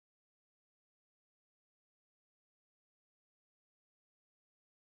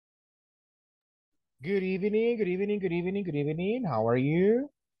Good evening, good evening, good evening, good evening. How are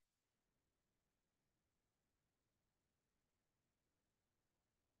you?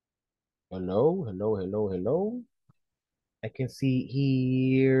 Hello, hello, hello, hello. I can see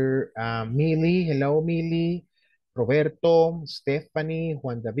here Millie. Hello, Millie. Roberto, Stephanie,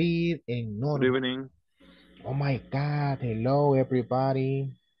 Juan David, and Good Norma. evening. Oh my God. Hello,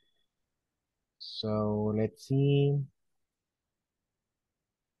 everybody. So let's see.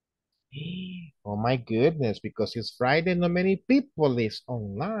 Oh my goodness, because it's Friday, not many people is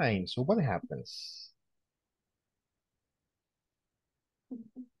online. So what happens?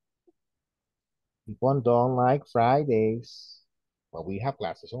 People don't like Fridays. But we have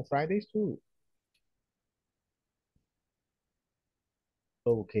classes on Fridays too.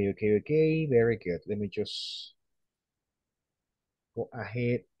 Okay, okay, okay. Very good. Let me just go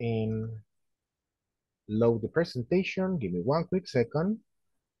ahead and load the presentation. Give me one quick second.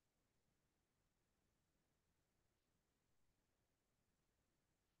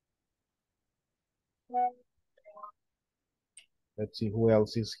 Let's see who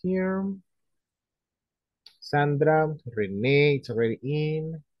else is here. Sandra, Renee, it's already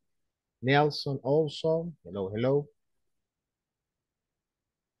in. Nelson also. Hello, hello.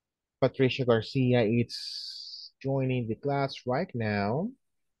 Patricia Garcia is joining the class right now.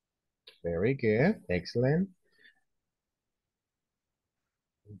 Very good. Excellent.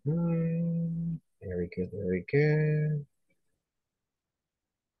 Very good, very good.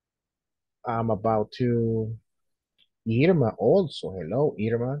 I'm about to Irma also. Hello,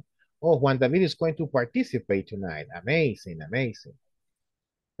 Irma. Oh, Juan David is going to participate tonight. Amazing, amazing.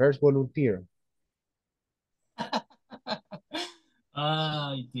 First volunteer.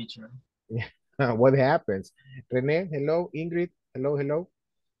 Hi, teacher. What happens? Rene, hello. Ingrid, hello, hello.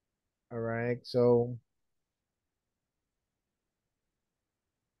 All right, so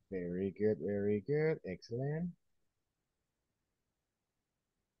very good. Excellent.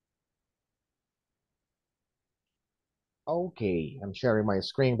 Okay, I'm sharing my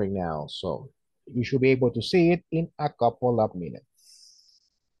screen right now, so you should be able to see it in a couple of minutes.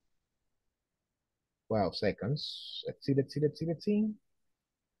 12 seconds. Let's see, let's see, let's see, let's see.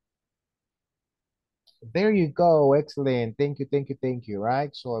 There you go. Excellent. Thank you, thank you, thank you.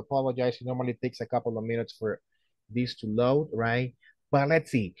 Right. So I apologize. It normally takes a couple of minutes for this to load, right? But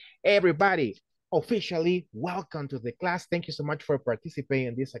let's see. Everybody, officially welcome to the class. Thank you so much for participating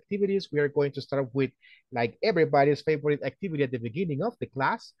in these activities. We are going to start with like everybody's favorite activity at the beginning of the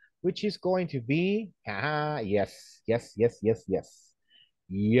class, which is going to be, yes, yes, yes, yes, yes.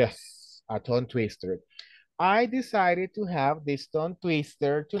 Yes, a tongue twister. I decided to have this tongue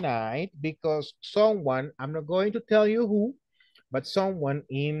twister tonight because someone, I'm not going to tell you who, but someone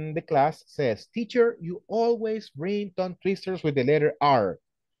in the class says, teacher, you always bring tongue twisters with the letter R.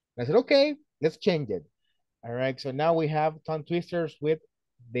 I said, okay, let's change it. All right, so now we have tongue twisters with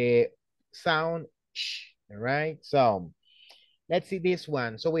the sound sh, all right? So let's see this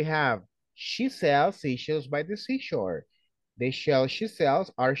one. So we have, she sells seashells by the seashore. The shells she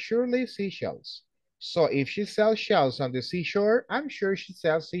sells are surely seashells. So if she sells shells on the seashore, I'm sure she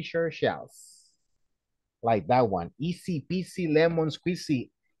sells seashore shells. Like that one. Easy peasy lemon squeezy.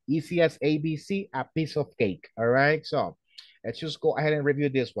 Easy as ABC, a piece of cake. All right. So let's just go ahead and review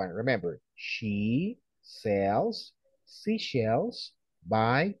this one. Remember, she sells seashells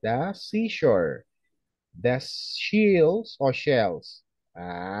by the seashore. The shells or shells.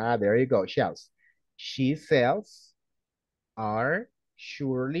 There you go, shells. She sells are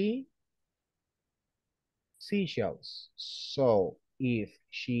surely seashells. So if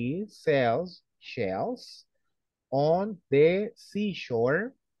she sells shells on the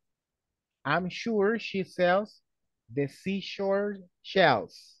seashore, I'm sure she sells the seashore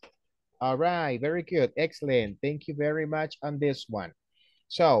shells. All right, very good, excellent. Thank you very much on this one.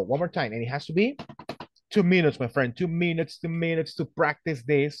 So one more time, and it has to be 2 minutes, my friend. 2 minutes, 2 minutes to practice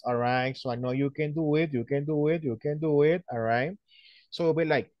this. All right. So I know you can do it. You can do it. You can do it. All right. So it'll be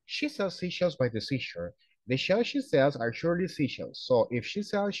like, she sells seashells by the seashore. The shells she sells are surely seashells. So if she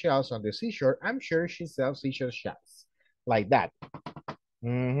sells shells on the seashore, I'm sure she sells seashell shells. Like that.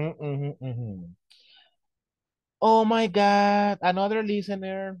 Oh my God. Another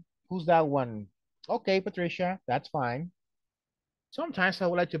listener. Who's that one? Okay, Patricia. That's fine. Sometimes I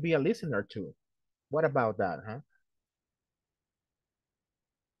would like to be a listener too. What about that, huh?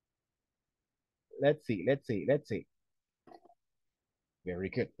 Let's see. Let's see. Let's see. Very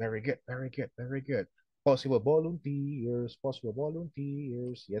good, very good, very good, very good. Possible volunteers, possible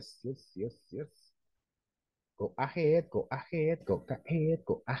volunteers. Yes, yes, yes, yes. Go ahead, go ahead, go ahead,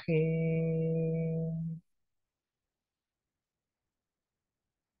 go ahead.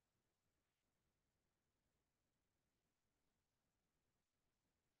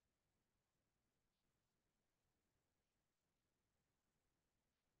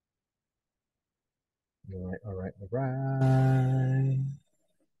 All right, all right, all right.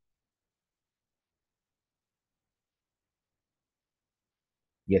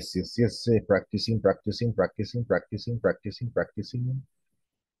 Yes, yes, yes. Practicing, practicing, practicing, practicing, practicing, practicing.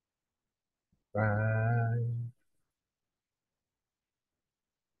 Right.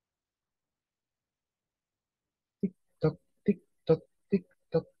 Tick tock, tick tock, tick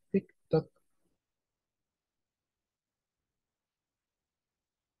tock, tick tock.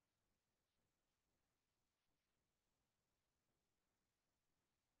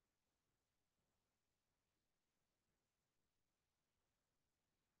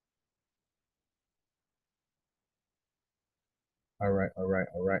 All right, all right,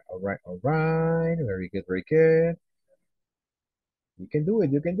 all right, all right, all right. Very good, very good. You can do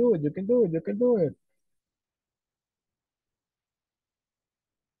it, you can do it, you can do it, you can do it.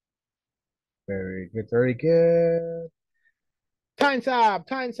 Very good, very good. Time's up,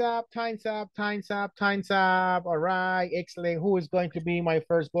 time's up, time's up, time's up, time's up. All right, excellent. Who is going to be my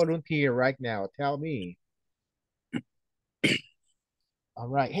first volunteer right now? Tell me. All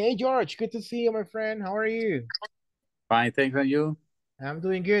right. Hey, George, good to see you, my friend. How are you? Fine, thanks, and you? I'm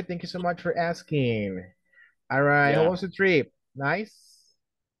doing good. Thank you so much for asking. All right. How Yeah. was the trip? Nice?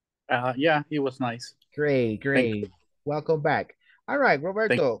 Yeah, it was nice. Great, Thank, great. Welcome back. All right, thank.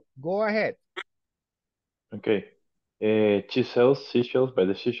 Roberto, go ahead. Okay. She sells seashells by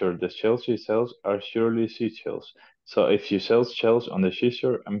the seashore. The shells she sells are surely seashells. So if she sells shells on the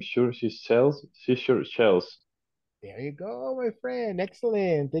seashore, I'm sure she sells seashore shells. There you go, my friend.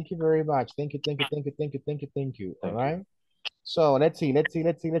 Excellent. Thank you very much. Thank you, thank you, thank you, thank you, thank you, thank you. All Thank you. right. So let's see, let's see,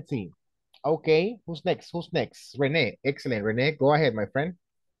 let's see, let's see. Okay, who's next? Who's next? Rene. Excellent. Rene, go ahead, my friend.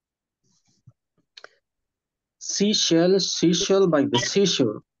 Seashell by the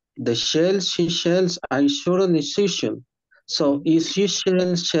seashore. The seashells are surely seashell. So if she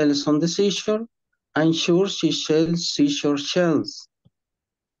sells shells on the seashore, I'm sure she sells seashore shells.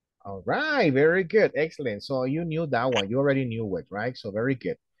 All right, very good. Excellent. So you knew that one. You already knew it, right? So very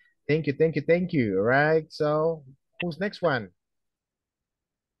good. Thank you, thank you, thank you. All right. So who's next one?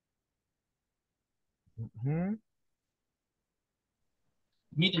 Mhm.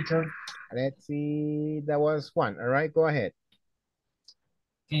 Me, teacher. Let's see. That was one. All right, go ahead.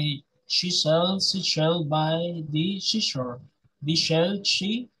 Okay. She sells seashell by the seashore. The shell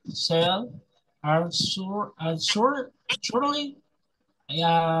she sell surely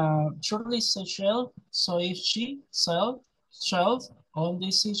surely seashell. So if she sell shells on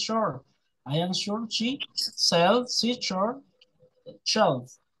the seashore, I am sure she sells seashore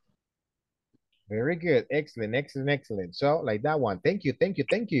shells. Very good. Excellent, excellent, excellent. So like that one. Thank you, thank you,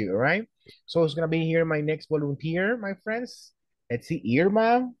 thank you. All right. So who's gonna be here my next volunteer, my friends? Let's see,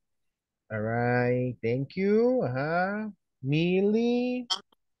 Irma. All right. Thank you. Uh-huh. Millie.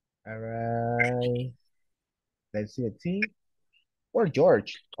 All right. Let's see, let's see. Or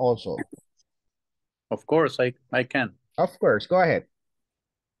George also. Of course, I can. Of course. Go ahead.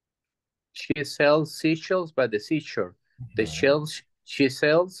 She sells seashells by the seashore. The Uh-huh. shells she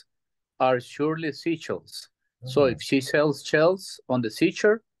sells are surely seashells. So Uh-huh. if she sells shells on the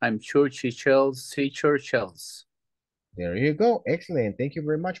seashore, I'm sure she sells seashore shells. There you go. Excellent. Thank you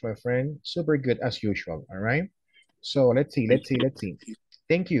very much, my friend. Super good as usual. All right. So let's see, let's see, let's see.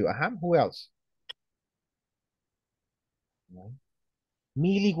 Thank you. Uh-huh. Who else? No.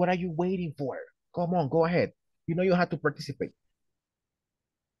 Millie, what are you waiting for? Come on, go ahead. You know you have to participate.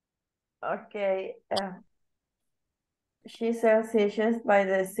 Okay. She sells seashells by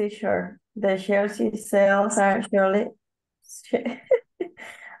the seashore. The shells she sells are surely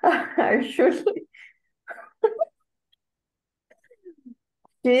are surely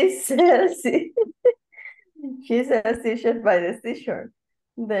she sells she sells seashells by the seashore.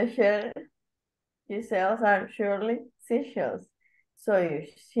 The shell she sells are surely seashells. So if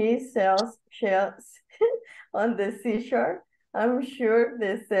she sells shells on the seashore, I'm sure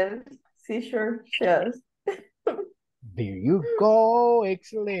they sell seashore shells. There you go.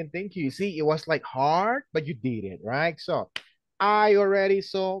 Excellent. Thank you. See, it was like hard, but you did it, right? So I already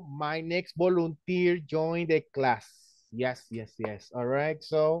saw my next volunteer join the class. Yes, yes, yes. All right.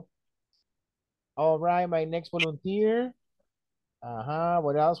 So, all right, my next volunteer. Uh-huh.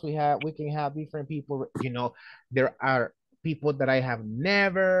 What else we have? We can have different people. You know, there are people that I have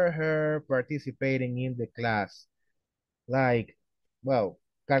never heard participating in the class. Like, well,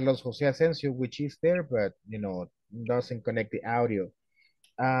 Carlos Jose Asensio, which is there, but doesn't connect the audio.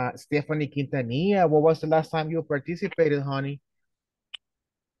 Stephanie Quintanilla, what was the last time you participated, honey?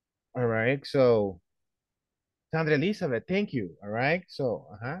 All right, so Sandra Elizabeth, thank you. All right, so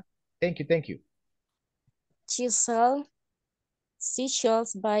thank you, thank you. She sells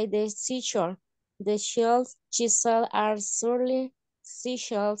seashells by the seashore. The shells she sells are surely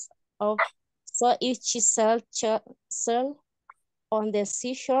seashells of. So if she sell on the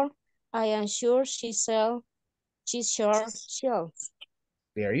seashore, I am sure she sells seashore shells.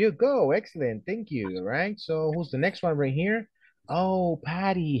 There you go. Excellent. Thank you. All right. So who's the next one right here? Oh,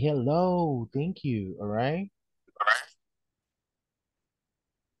 Patty. Hello. Thank you. All right.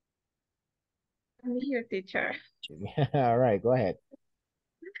 I'm here, teacher. All right. Go ahead.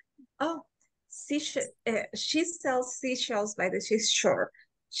 Oh, she sells seashells by the seashore.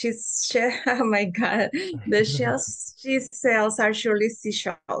 Oh my God, the shells she sells are surely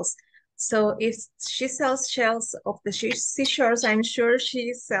seashells. So if she sells shells of the seashores, I'm sure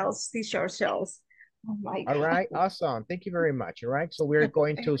she sells seashore shells. Oh my All God. right. Awesome. Thank you very much. All right. So we're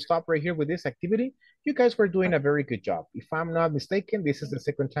going to stop right here with this activity. You guys were doing a very good job. If I'm not mistaken, this is the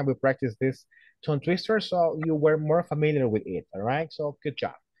second time we practice this tongue twister, so you were more familiar with it. All right. So good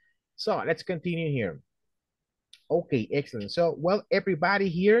job. So let's continue here. Okay, excellent. So, well, everybody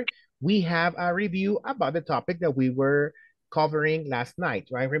here, we have a review about the topic that we were covering last night,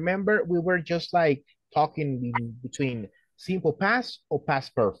 right? Remember, we were just like talking between simple past or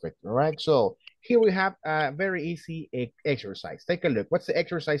past perfect, all right? So here we have a very easy exercise. Take a look. What's the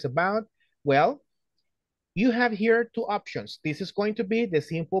exercise about? Well, you have here two options. This is going to be the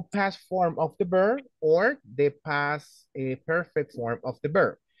simple past form of the verb or the past perfect form of the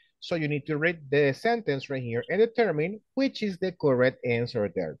verb. So you need to read the sentence right here and determine which is the correct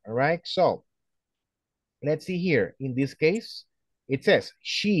answer there. All right. So let's see here. In this case, it says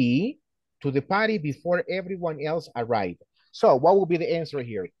she to the party before everyone else arrived. So what will be the answer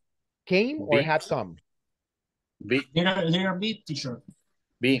here? Came or B. had come? B. Letter B, teacher.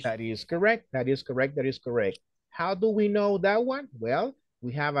 B. That is correct. That is correct. That is correct. How do we know that one? Well,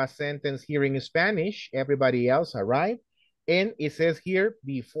 we have a sentence here in Spanish. Everybody else arrived. And it says here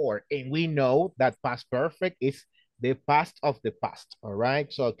before. And we know that past perfect is the past of the past. All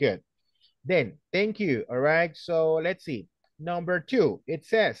right. So good. Then, thank you. All right. So let's see. Number two, it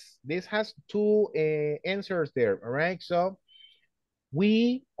says this has two answers there. All right. So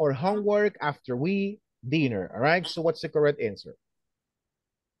we or homework after we dinner. All right. So what's the correct answer?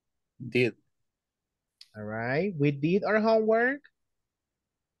 Did. All right, we did our homework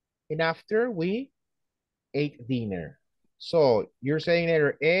and after we ate dinner. So you're saying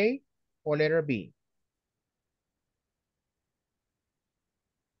letter A or letter B?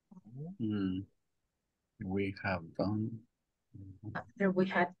 We have done. After we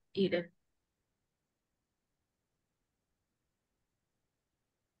had eaten.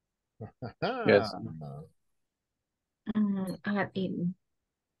 Yes. I had eaten.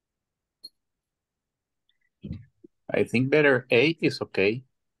 I think letter A is okay.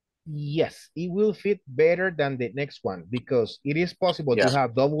 Yes, it will fit better than the next one because it is possible to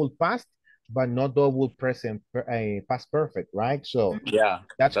have double past, but not double present past perfect, right? So yeah,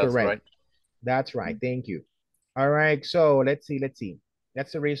 that's correct. Right. That's right. Thank you. All right. So let's see. Let's see.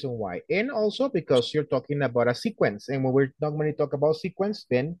 That's the reason why. And also because you're talking about a sequence. And when we're normally talk about sequence,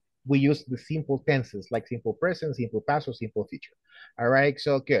 then we use the simple tenses like simple present, simple past, or simple future. All right.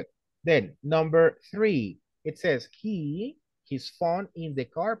 So good. Then number three, it says his phone in the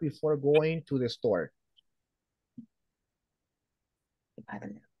car before going to the store.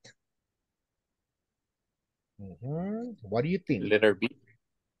 What do you think? Letter B.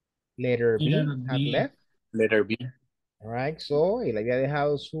 Letter B had left. Letter B. All right, so él había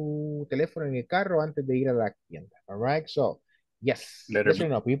dejado su teléfono en el carro antes de ir a la tienda. All right, so yes. Letter Yes B. or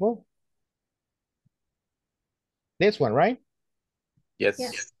no, people? This one, right? Yes.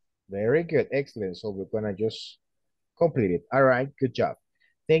 Yes. Very good, excellent. So we're gonna just complete it. All right, good job.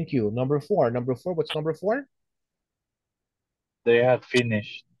 Thank you. Number four. Number four, what's number four? They had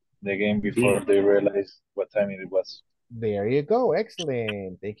finished the game before they realized what time it was. There you go,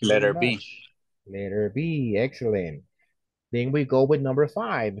 excellent. Thank you Letter very much. B. Letter B, excellent. Then we go with number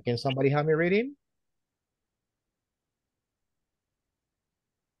five. Can somebody help me reading?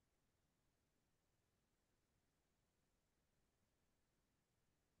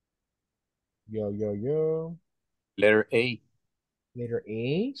 Yo. Letter A. Letter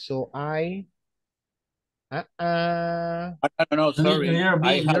A. So I. No, sorry. Letter B,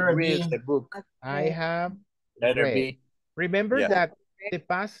 I have letter read B. the book. I have Letter read. B. Remember that the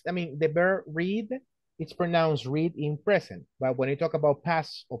past, the verb read, it's pronounced read in present. But when you talk about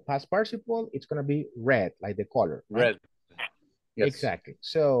past or past participle, it's going to be red, like the color. Right? Red. Yes. Exactly.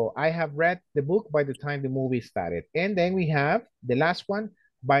 So I have read the book by the time the movie started. And then we have the last one.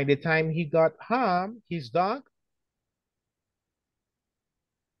 By the time he got home, his dog.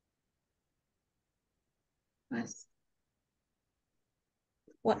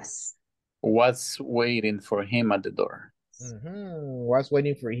 Was. Was waiting for him at the door. Was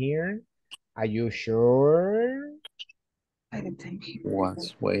waiting for here. Are you sure? By the time he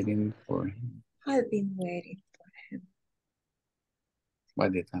Was waiting for him. I've been waiting for him. By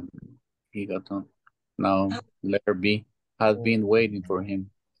the time he got on. Now, letter B. Has been waiting for him.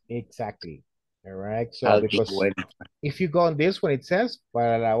 Exactly. All right. So, Has been because waiting. if you go on this one, it says,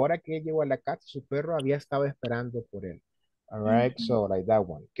 para la hora que él llegó a la casa, su perro había estado esperando por él. All right. So, like that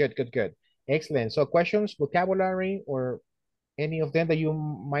one. Good, good, good. Excellent. So, questions, vocabulary, or any of them that you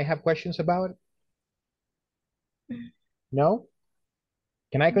might have questions about? No?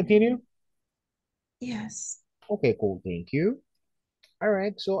 Can I continue? Yes. Okay, cool. Thank you. All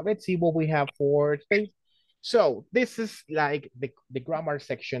right. So, let's see what we have for today. So, this is like the grammar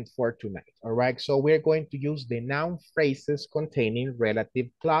section for tonight. All right. So, we're going to use the noun phrases containing relative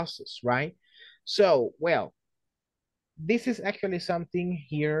clauses, right? So, well, this is actually something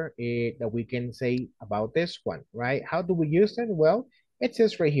here that we can say about this one, right? How do we use it? Well, it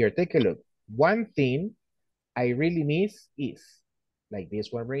says right here, take a look. One thing I really miss is, like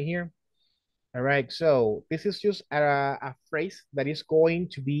this one right here. All right, so this is just a phrase that is going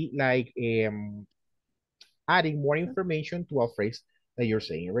to be like adding more information to a phrase that you're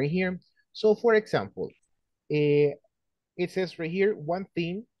saying right here. So for example, it says right here, one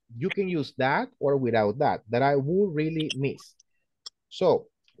thing, you can use that or without that I would really miss. So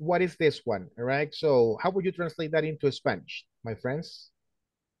what is this one? All right, so how would you translate that into Spanish, my friends?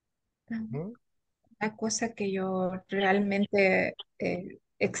 La cosa que yo realmente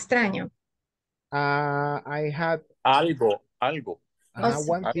extraño. I had Algo.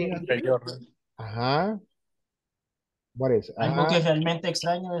 one thing. What is? Algo que realmente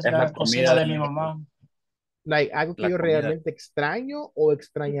extraño es la cocina comida de mi mamá. Like, algo que yo realmente extraño o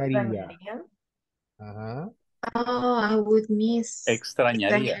extrañaría. Oh, I would miss.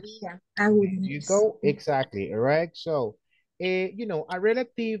 Extrañaría. I would There you miss. go. Exactly. All right. So, you know, a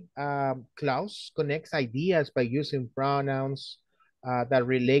relative clause connects ideas by using pronouns that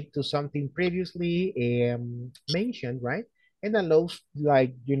relate to something previously mentioned, right? And allows,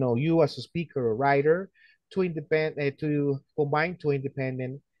 like, you know, you as a speaker or writer to to combine two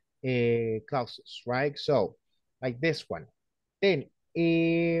independent clauses, right? So, like this one. Then,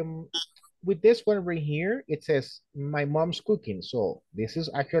 with this one right here, it says my mom's cooking. So this is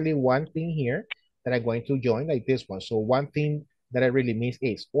actually one thing here that I'm going to join, like this one. So one thing that I really miss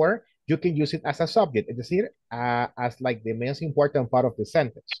is, or you can use it as a subject, es decir, as like the most important part of the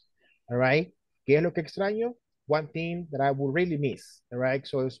sentence. All right. ¿Qué es lo que extraño? One thing that I would really miss. All right.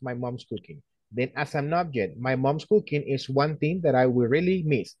 So it's my mom's cooking. Then as an object, my mom's cooking is one thing that I will really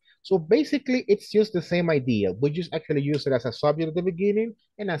miss. So basically, it's just the same idea. We just actually use it as a subject at the beginning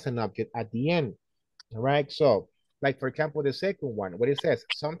and as an object at the end. All right. So, like for example, the second one, what it says,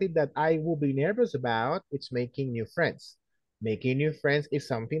 something that I will be nervous about, it's making new friends. Making new friends is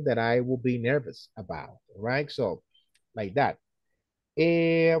something that I will be nervous about. All right. So, like that.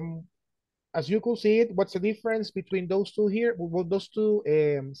 As you could see it, what's the difference between those two here? Well, those two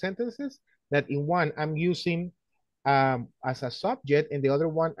sentences, that in one I'm using as a subject and the other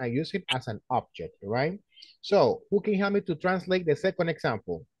one I use it as an object, right? So who can help me to translate the second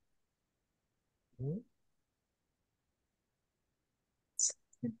example?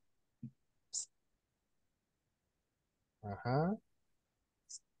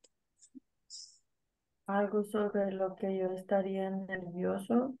 Algo sobre lo que yo estaría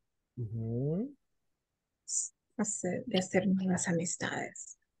nervioso. Hacer nuevas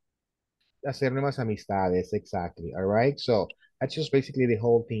amistades. Hacer nuevas amistades, exactly. All right, so that's just basically the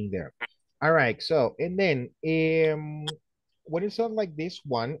whole thing there. All right, so and then when it's not like this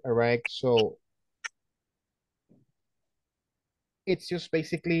one, all right, so it's just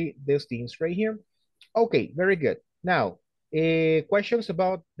basically these things right here. Okay, very good. Now, questions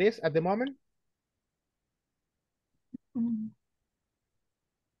about this at the moment?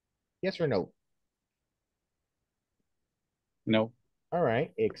 Yes or no? No. All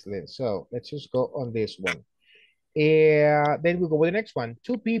right, excellent. So let's just go on this one. Then we go with the next one.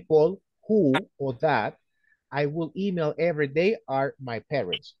 Two people who or that I will email every day are my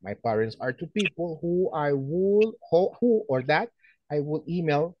parents. My parents are two people who I will, who or that I will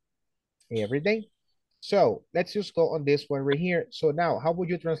email every day. So let's just go on this one right here. So now, how would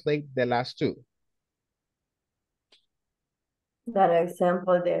you translate the last two? That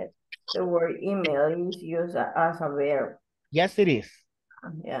example, the word email is used as a verb. Yes, it is.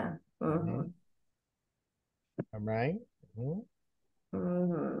 Yeah. All right.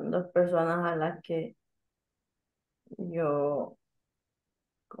 Dos personas a las que yo,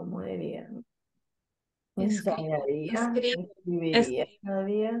 ¿cómo diría? Ensayaría, escribiría cada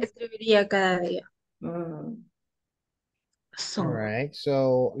día. Escribiría cada día. All right,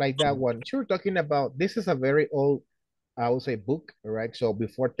 so like that one, so we're talking about, this is a very old, I would say, book, all right? So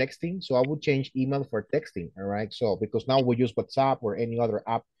before texting, so I would change email for texting, all right? So because now we use WhatsApp or any other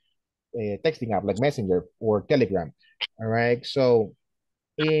app, texting app like Messenger or Telegram, all right? So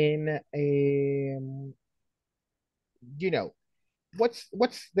in, you know, what's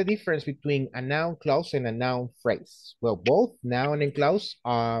the difference between a noun clause and a noun phrase? Well, both noun and clause,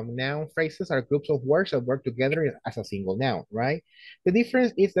 noun phrases are groups of words that work together as a single noun, right? The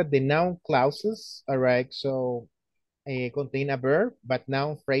difference is that the noun clauses, all right, so contain a verb, but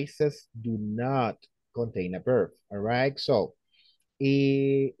noun phrases do not contain a verb, all right? So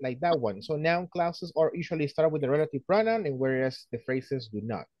like that one. So noun clauses are usually start with the relative pronoun, and whereas the phrases do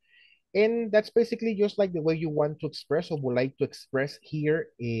not. And that's basically just like the way you want to express or would like to express here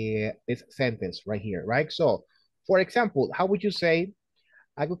this sentence right here, right? So, for example, how would you say,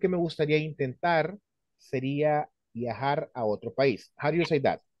 algo que me gustaría intentar sería viajar a otro país? How do you say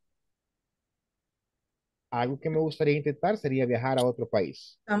that? Algo que me gustaría intentar sería viajar a otro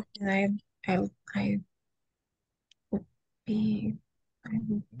país. Something I would be, I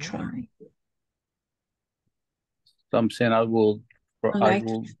would try. Something I will try.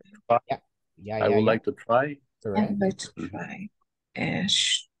 I would like to try. I would like to try.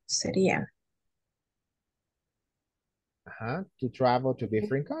 Sería. To travel to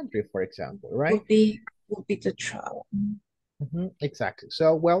different country, for example, right? Would be to travel. Exactly.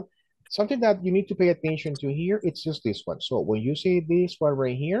 So, well, something that you need to pay attention to here, it's just this one. So when you see this one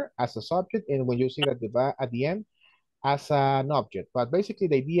right here as a subject, and when you see it at the back, at the end as an object, but basically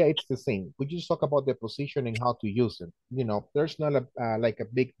the idea it's the same. We just talk about the position and how to use them. You know, there's not a like a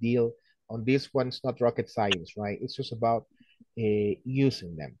big deal on this one. It's not rocket science, right? It's just about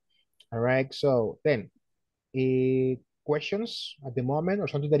using them. All right. So then, questions at the moment or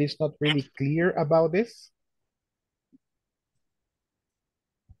something that is not really clear about this?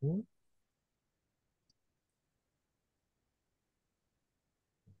 No,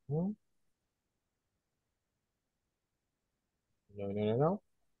 no.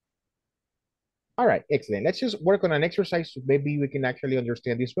 All right, excellent. Let's just work on an exercise so maybe we can actually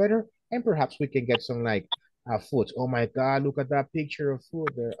understand this better, and perhaps we can get some like foods. Oh my God, look at that picture of food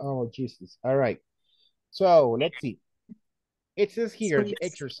there. Oh, Jesus. All right. So let's see. It says here, the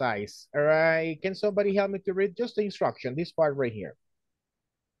exercise. All right. Can somebody help me to read just the instruction, this part right here?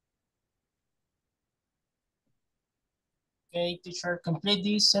 Okay, teacher, complete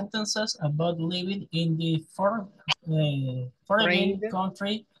these sentences about living in the foreign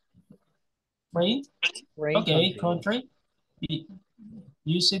country. Right? Okay, country.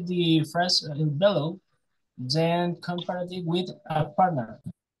 Using the phrase below, then comparative with a partner.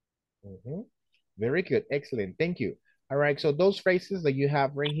 Very good. Excellent. Thank you. All right. So those phrases that you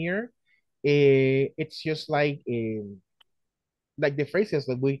have right here, it's just like the phrases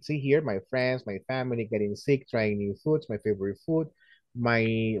that we see here, my friends, my family, getting sick, trying new foods, my favorite food,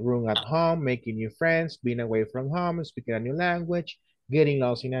 my room at home, making new friends, being away from home, speaking a new language, getting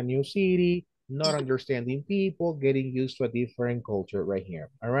lost in a new city, not understanding people, getting used to a different culture right here.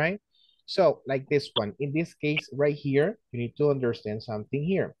 All right. So like this one, in this case right here, you need to understand something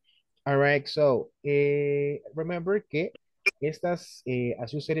here. All right. So remember que estas,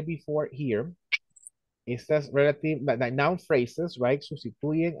 as you said it before here, estas relative, like noun phrases, right,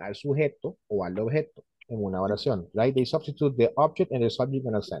 sustituyen al sujeto o al objeto en una oración, right? They substitute the object and the subject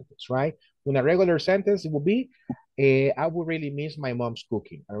in a sentence, right? In a regular sentence, it would be, I would really miss my mom's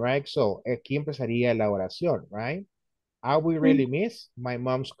cooking, all right? So, aquí empezaría la oración, right? I will really miss my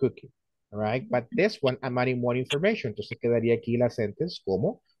mom's cooking, all right? But this one, I'm adding more information. Entonces, quedaría aquí la sentence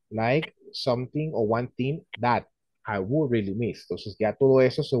como, like, something or one thing that I would really miss. Entonces, ya todo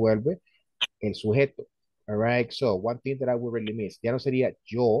eso se vuelve el sujeto. All right, so one thing that I would really miss. Ya no sería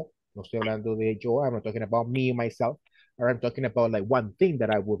yo, no estoy hablando de yo, I'm not talking about me, myself, or I'm talking about like one thing that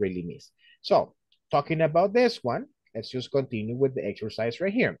I would really miss. So, talking about this one, let's just continue with the exercise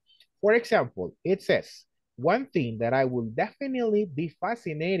right here. For example, it says, one thing that I will definitely be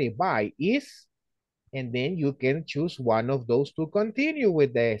fascinated by is, and then you can choose one of those to continue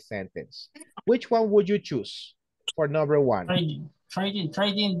with the sentence. Which one would you choose for number one? Trying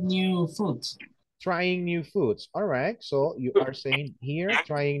new foods. Trying new foods. All right. So you are saying here,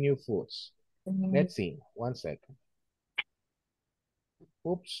 trying new foods. Let's see. 1 second.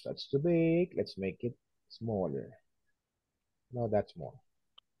 Oops, that's too big. Let's make it smaller. No, that's more.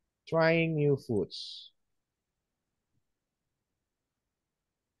 Trying new foods.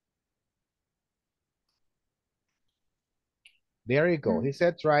 There you go. He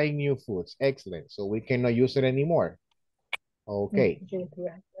said trying new foods. Excellent. So we cannot use it anymore. Okay.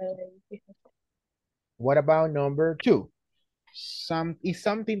 What about number 2? Is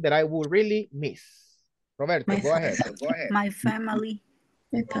something that I will really miss. Roberto, go ahead. My family.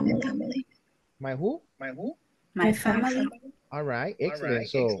 My family. My who? My family. All right. Excellent.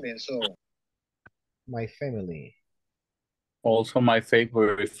 So my family. Also my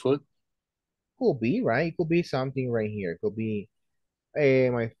favorite food. Could be, right? It could be something right here. It could be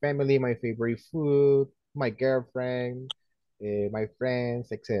my family, my favorite food, my girlfriend, my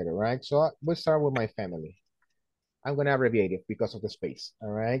friends, etc. Right? So we'll start with my family. I'm gonna abbreviate it because of the space.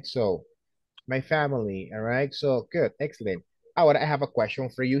 All right. So my family. All right. So good. Excellent. I have a question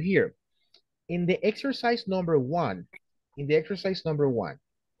for you here. In the exercise number 1,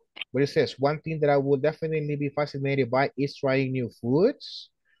 where it says one thing that I would definitely be fascinated by is trying new foods.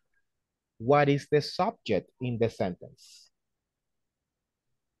 What is the subject in the sentence?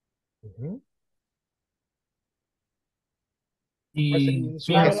 The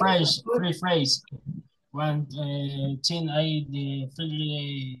phrase. One thing I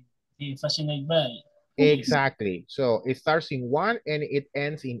really fascinated by. Exactly. So it starts in 1 and it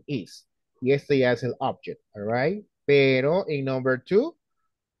ends in is. Y este ya es el object. All right. Pero in number 2,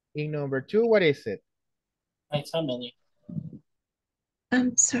 what is it? My family.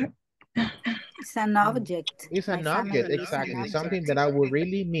 I'm sorry. It's an object. It's an My object, family. exactly. Something that I would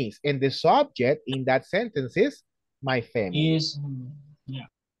really miss. And the subject in that sentence is my family. Yeah.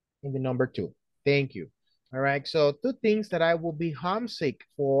 In the number 2. Thank you. All right. So 2 things that I will be homesick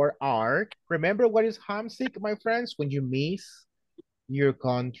for are, remember what is homesick, my friends? When you miss your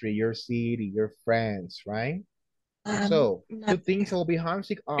country, your city, your friends, right? So 2 things I will be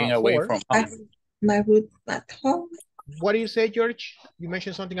homesick Being away for. from home. My root at home. What do you say, George? You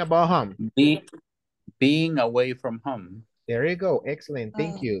mentioned something about home. Being away from home. There you go. Excellent.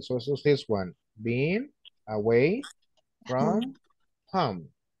 Thank you. So this one. Being away from home.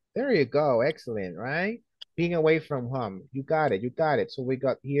 There you go. Excellent, right? Being away from home. You got it. You got it. So we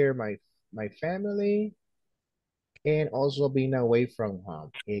got here my family and also being away from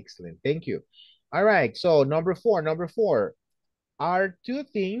home. Excellent. Thank you. All right. So number 4 are 2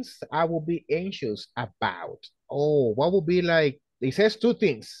 things I will be anxious about. Oh, what will be like? It says 2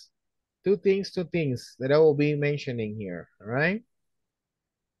 things. 2 things that I will be mentioning here. All right.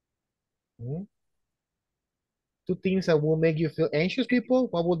 2 things that will make you feel anxious, people.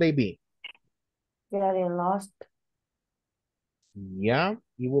 What will they be? Getting lost. Yeah,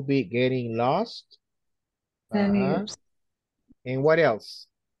 you will be getting lost. And what else?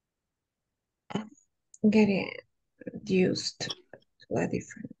 getting used to a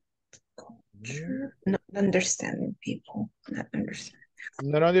different culture. Not understanding people.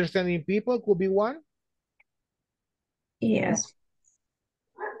 Not understanding people could be one. Yes.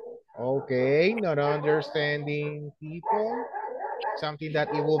 Okay, not understanding people. Something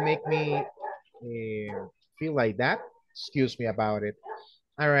that it will make me feel like that. Excuse me about it.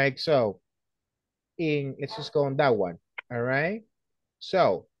 All right, so let's just go on that one. All right.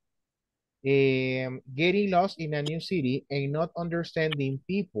 So getting lost in a new city and not understanding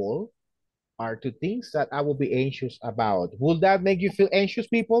people are 2 things that I will be anxious about. Will that make you feel anxious,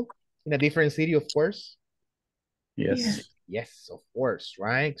 people? In a different city, of course. Yes. Yes, of course,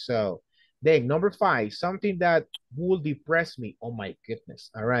 right? So then number 5, something that will depress me. Oh my goodness.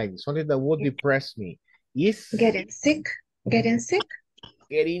 All right. Something that will depress me is getting sick. Getting sick.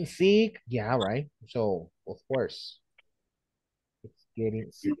 Getting sick. Yeah, right. So of course. It's getting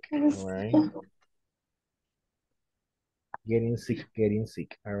sick. All right. Getting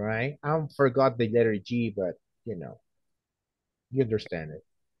sick. All right. I forgot the letter G, but you know, you understand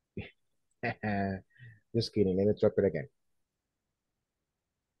it. Just kidding. Let me drop it again.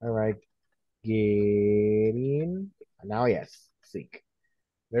 All right. Getting now, yes, sick.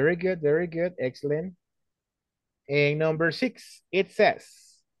 Very good. Very good. Excellent. And number 6, it says,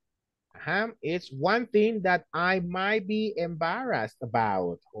 it's one thing that I might be embarrassed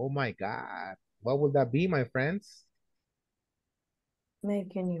about. Oh my God. What would that be, my friends?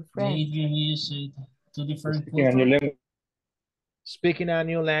 Making new friends. To different culture. Speaking a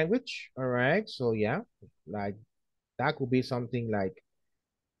new language. All right. So yeah, like that could be something like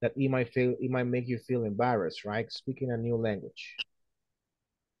that it might make you feel embarrassed, right? Speaking a new language.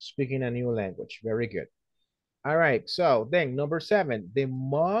 Very good. All right. So then number 7, the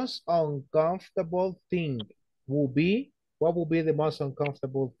most uncomfortable thing will be, what will be the most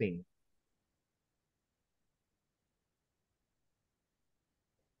uncomfortable thing?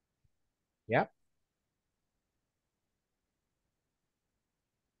 Yep.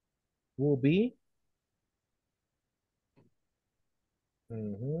 Will be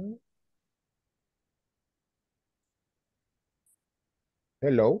Mhm.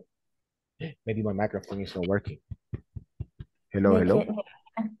 Hello. Maybe my microphone is not working. Hello, hello.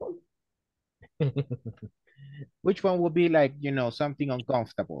 Which one would be like, you know, something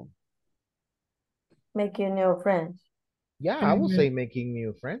uncomfortable? Making new friends. Yeah, I would say making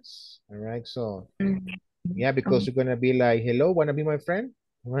new friends. All right. So, yeah, because you're going to be like, hello, want to be my friend?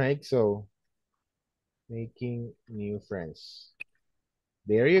 All right. So, making new friends.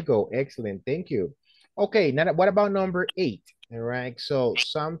 There you go. Excellent. Thank you. Okay. Now, what about number 8? All right. So,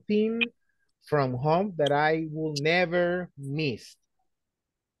 something from home that I will never miss.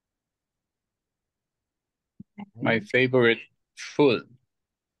 My favorite food.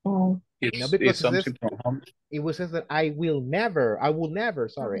 Oh. No, It's because something from home. it was says that I will never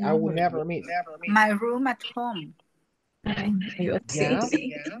miss. My room at home. Yeah,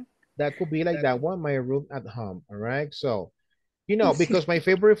 that could be like that one, my room at home. All right. So, you know, because my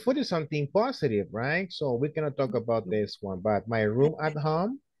favorite food is something positive, right? So we cannot talk about this one, but my room at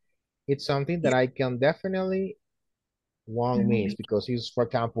home, it's something that I can definitely won't miss because it's, for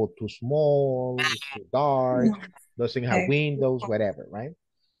example, too small, it's too dark, doesn't have windows, whatever, right?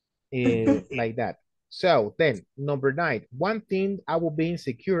 Like that. So then, number 9, one thing I will be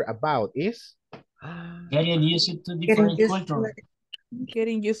insecure about is Getting used to different culture.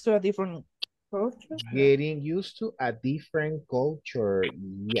 Getting used to a different culture. getting used to a different culture.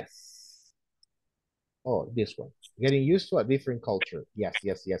 Yes. Oh, this one. Getting used to a different culture. Yes,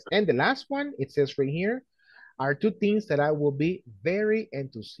 yes, yes. And the last one, it says right here, are 2 things that I will be very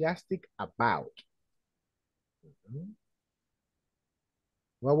enthusiastic about.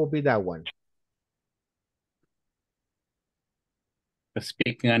 What will be that one?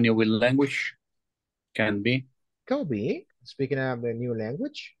 Speaking a new language can be. Could be. Speaking of the new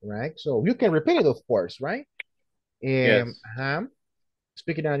language, right? So you can repeat it, of course, right? Yes.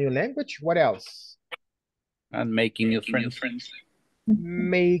 Speaking a new language, what else? And making new friends.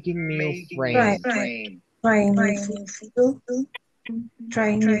 Making new friends. Trying new food.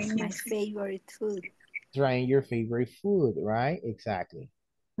 Trying My favorite food. Trying your favorite food, right? Exactly.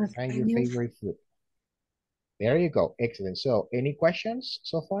 Trying your favorite food. There you go. Excellent. So, any questions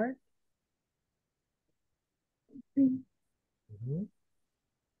so far?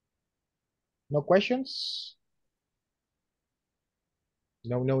 No questions?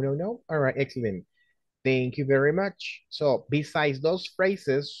 No, no, no, no. All right, excellent. Thank you very much. So, besides those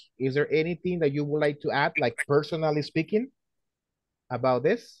phrases, is there anything that you would like to add, like personally speaking, about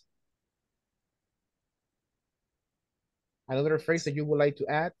this? Another phrase that you would like to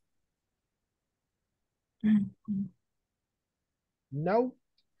add? No?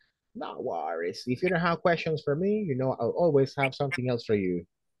 No worries. If you don't have questions for me, you know, I'll always have something else for you.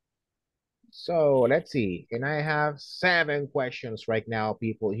 So let's see. And I have 7 questions right now,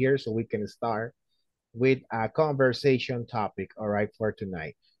 people here, so we can start with a conversation topic, all right, for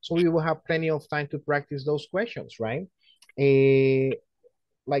tonight. So we will have plenty of time to practice those questions, right?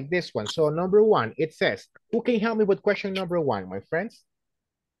 Like this one. So number 1, it says, who can help me with question number 1, my friends?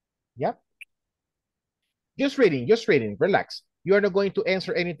 Yep. Just reading, relax. You are not going to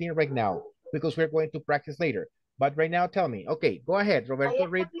answer anything right now because we're going to practice later. But right now, tell me. Okay, go ahead, Roberto,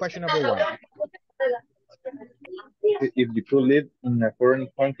 read question number 1. If you could live in a foreign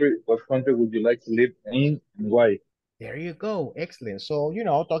country, what country would you like to live in and why? There you go. Excellent. So, you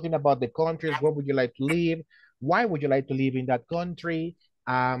know, talking about the countries, where would you like to live? Why would you like to live in that country?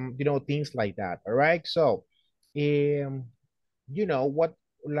 You know, things like that. All right. So, you know, what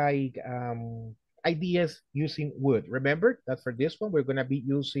like ideas using would. Remember that for this one, we're going to be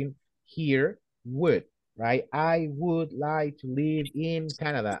using here would, right? I would like to live in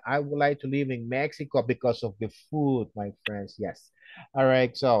Canada. I would like to live in Mexico because of the food, my friends. Yes. All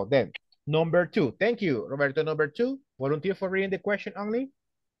right. So then number 2. Thank you, Roberto. Number 2, volunteer for reading the question only.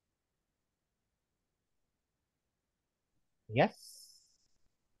 Yes.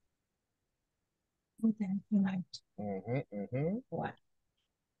 What?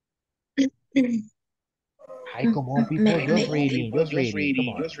 Hi, come on, people. Just reading.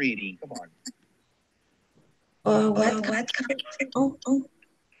 Come on. Come on. What country?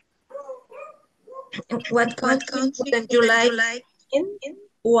 What country wouldn't you like in?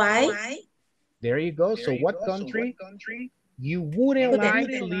 Why? There you go. So what country you wouldn't like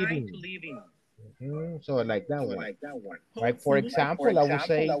to live in? So like that one. Right. For example, I would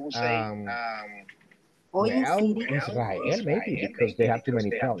say, Oil well, City. Israel, maybe, because they have too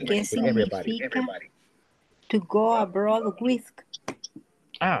many problems ¿Qué with everybody. significa to go abroad with?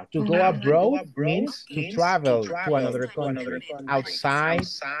 To go abroad means to travel to another country outside.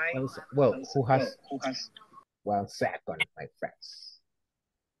 Well, who has 1 second, my friends?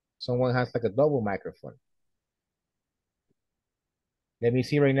 Someone has like a double microphone. Let me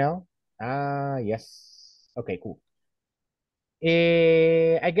see right now. Ah, yes. Okay, cool.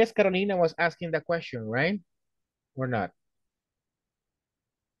 I guess Carolina was asking the question, right? Or not?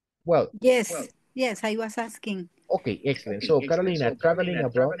 Well, Yes, I was asking. okay, excellent. So Carolina, traveling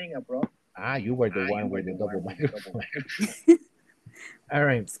abroad. Ah, you were the one with the double microphone. All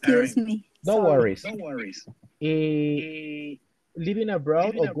right. Excuse me. No Sorry. worries. Living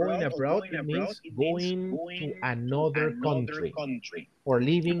abroad or going abroad, it means going to another country or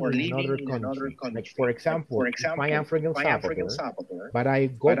living in another country. Like, for example, if I am from El Salvador, but I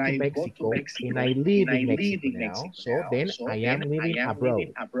go to Mexico and I live in Mexico now, so then I am living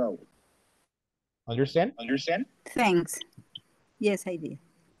abroad. Understand? Thanks. Yes, I did.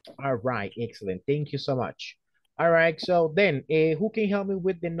 All right, excellent. Thank you so much. All right, so then who can help me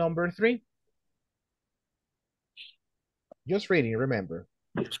with the number 3? Just reading, remember.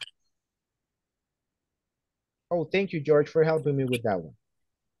 Oh, thank you, George, for helping me with that one.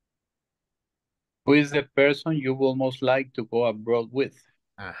 Who is the person you will most like to go abroad with?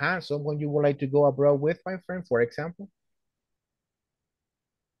 Someone you would like to go abroad with, my friend, for example?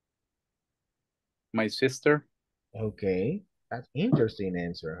 My sister. Okay, that's interesting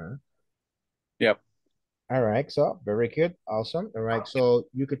answer, huh? Yep. All right, so very good, awesome. All right, so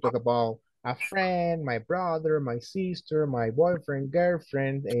you could talk about a friend, my brother, my sister, my boyfriend,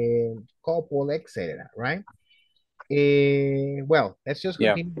 girlfriend, and couple, etc. Right? Well, let's just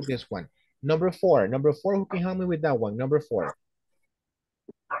continue with this one. Number 4, who can help me with that one? Number 4.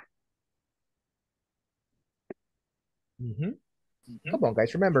 Come on,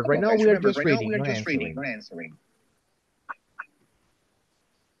 guys. Remember, right now we are just reading, not answering.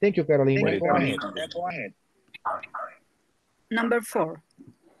 Thank you, Carolina. Go ahead. Number 4.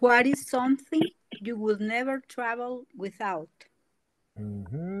 What is something you will never travel without?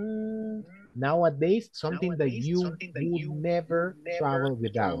 Nowadays, something that you would never travel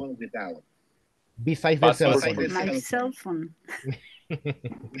without. Besides the cell phone. My cell phone.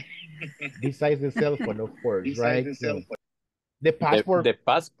 Besides the cell phone, of course, right? The passport. The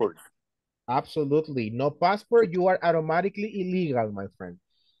passport. Absolutely. No passport, you are automatically illegal, my friend.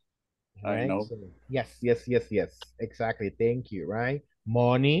 Right? I know. So, yes. Exactly. Thank you, right?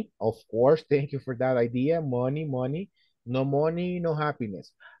 Money, of course. Thank you for that idea. Money. No money, no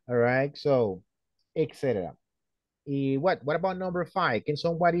happiness. All right. So, etc. What about number 5? Can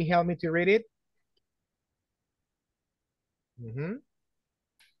somebody help me to read it?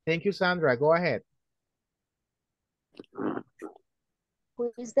 Thank you, Sandra. Go ahead.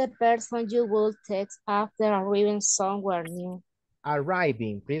 Who is the person you will text after arriving somewhere new?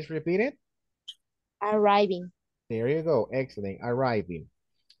 Arriving. Please repeat it. Arriving. There you go. Excellent. Arriving.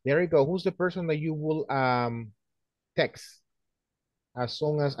 There you go. Who's the person that you will text as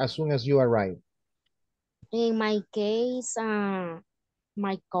soon as you arrive? In my case,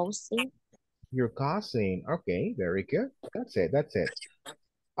 my cousin. Your cousin. Okay, very good. That's it.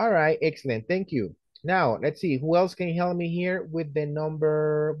 All right, excellent. Thank you. Now, let's see. Who else can help me here with the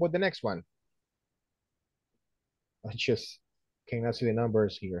number, with the next one? I just cannot see the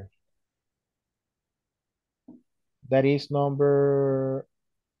numbers here. That is number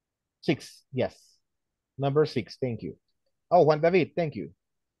 6. Yes. Number 6. Thank you. Oh, Juan David, thank you.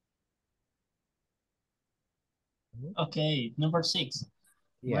 Okay, number 6.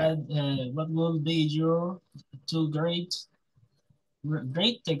 Yeah. What will be your 2 greatest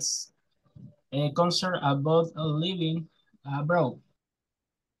concern about living abroad?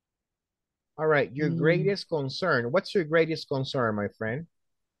 All right, your greatest concern. What's your greatest concern, my friend?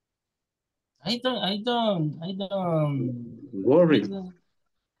 I don't worry.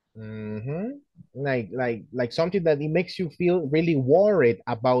 Like something that it makes you feel really worried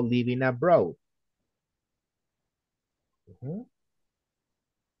about living abroad.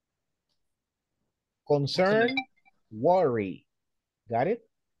 Concern, okay. Worry. Got it?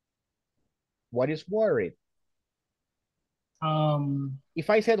 What is worried? If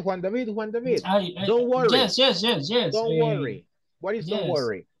I said Juan David, don't worry. Yes. Don't worry. What is don't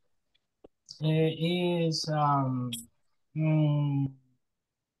worry? Is I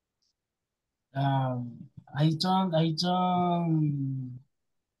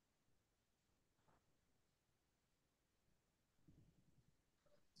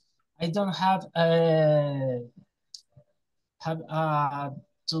don't have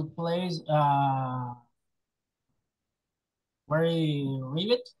to place very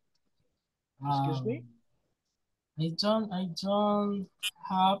vivid. Excuse me? I don't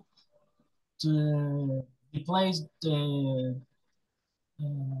have to replace the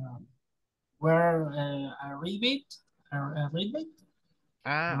where a read it.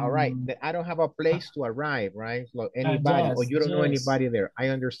 Ah, all right. I don't have a place to arrive, right? So anybody, or Yes, you don't know yes, anybody there. I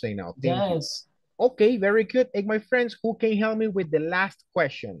understand now. Thank you. yes. Okay, very good. And my friends, who can help me with the last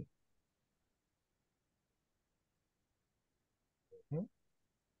question? Mhm.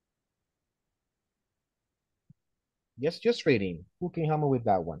 Yes, just reading. Who can help me with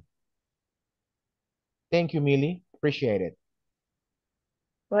that one? Thank you, Millie. Appreciate it.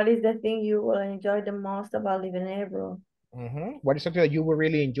 What is the thing you will enjoy the most about living abroad? What is something that you will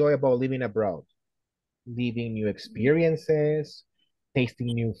really enjoy about living abroad? Living new experiences, tasting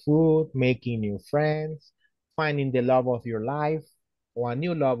new food, making new friends, finding the love of your life or a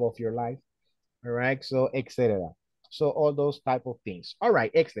new love of your life. All right, so etc. So all those type of things. All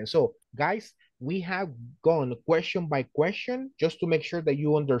right, excellent. So guys, we have gone question by question just to make sure that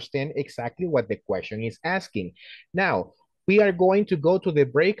you understand exactly what the question is asking. Now, we are going to go to the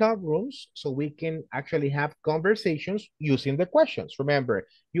breakout rooms so we can actually have conversations using the questions. Remember,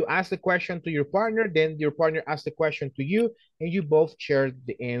 you ask the question to your partner, then your partner asks the question to you, and you both share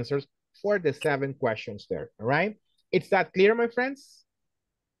the answers for the 7 questions there. All right, is that clear, my friends?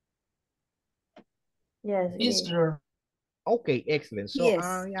 Yes, it It's is. clear. Okay, excellent. So Yes.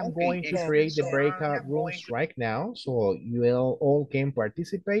 I am going to create the breakout rooms right now so you all can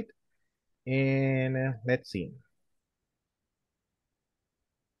participate. And let's see.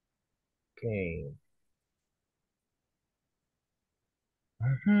 Okay.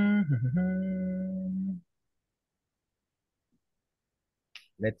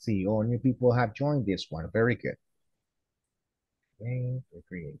 Let's see. All new people have joined this one. Very good. Okay,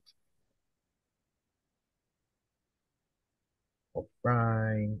 create. All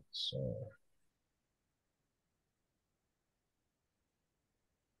right. So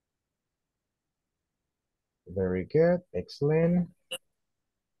very good. Excellent.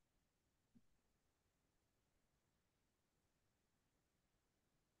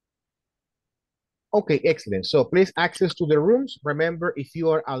 Okay, excellent. So please access to the rooms. Remember, if you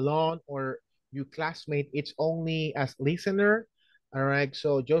are alone or your classmate, it's only as listener. All right,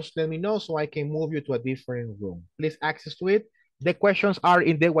 so just let me know so I can move you to a different room. Please access to it. The questions are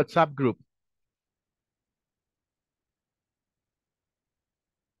in the WhatsApp group.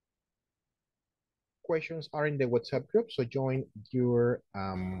 Questions are in the WhatsApp group, so join your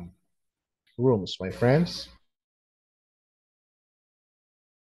rooms, my friends.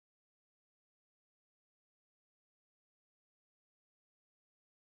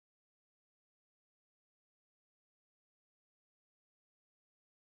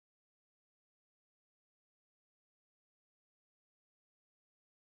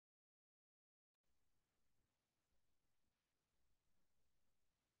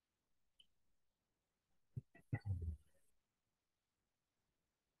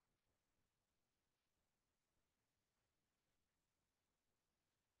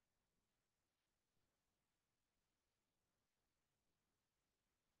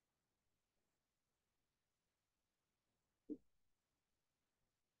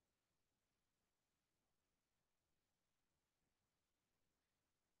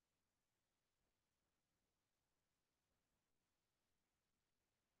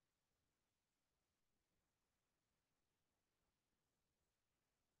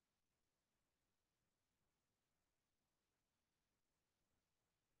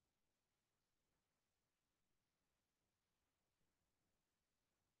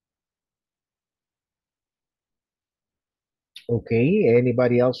 Okay,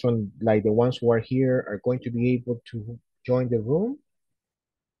 anybody else from like the ones who are here are going to be able to join the room?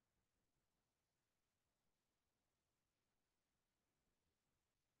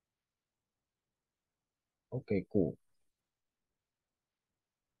 Okay, cool.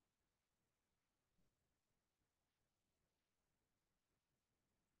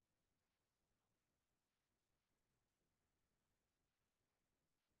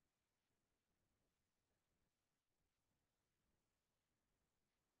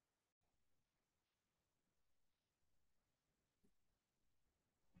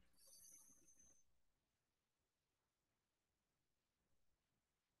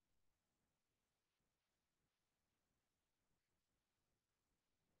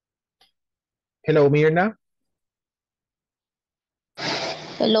 Hello, Mirna.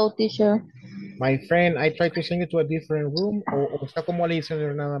 Hello, teacher. My friend, I tried to send you to a different room o está como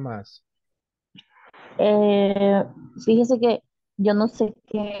listener nada más. Eh, Fíjese que yo no sé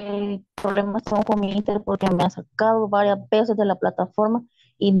qué problemas tengo con mi Inter porque me ha sacado varias veces de la plataforma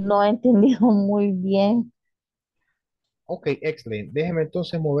y no he entendido muy bien. Ok, excelente. Déjeme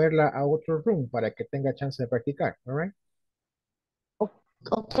entonces moverla a otro room para que tenga chance de practicar. All right.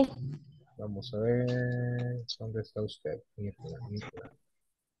 Ok. Vamos a ver. ¿Dónde está usted? Mirna, Mirna.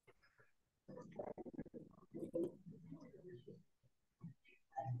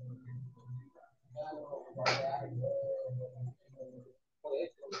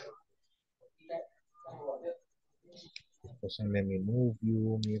 Doesn't let me move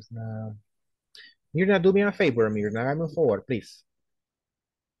you, Mirna. Mirna, do me a favor, Mirna, hágame un favor, please.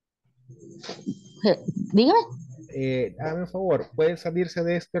 Dígame. Hágame un favor, puede salirse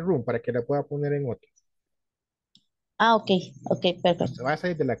de este room para que la pueda poner en otro. Ah, ok, perfecto. Se va a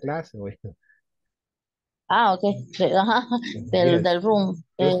salir de la clase, güey. Ah, ok, ajá, Yes. del room.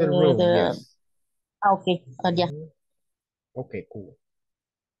 Just the room, yes. Ah, ok, ya. Okay, cool.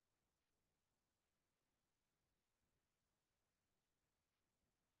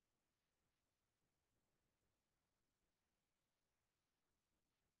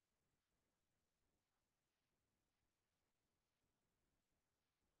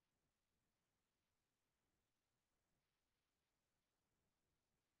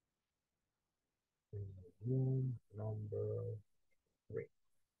 Room number 3.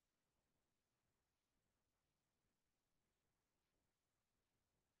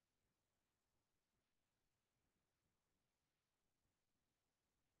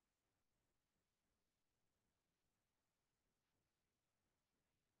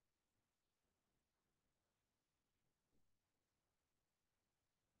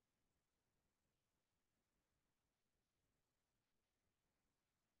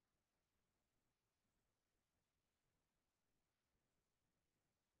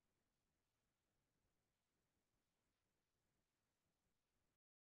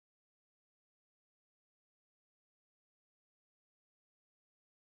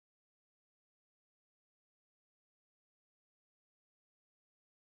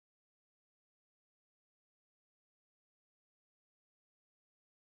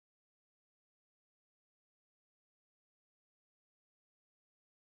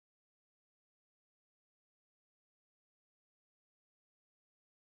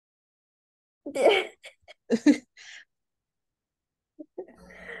 Yeah.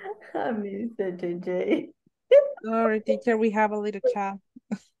 I miss the JJ. Sorry, teacher, we have a little chat.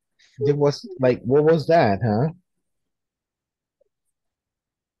 It was like, what was that, huh?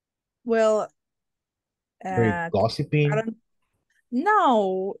 Well, Very I gossiping. don't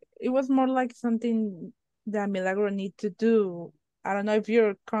no, it was more like something that Milagro need to do. I don't know if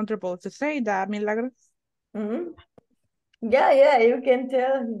you're comfortable to say that, Milagro. Mm-hmm. Yeah, you can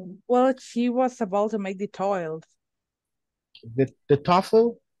tell him. Well, she was about to make the toil. The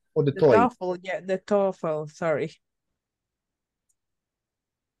TOEFL or the The TOEIC? TOEFL, yeah, the TOEFL, sorry.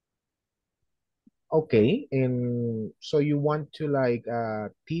 Okay, and so you want to like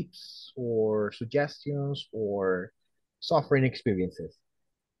tips or suggestions or suffering experiences?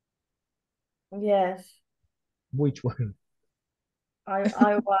 Yes, Which one?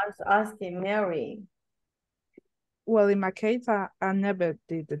 I was asking Mary. Well, in my case, I never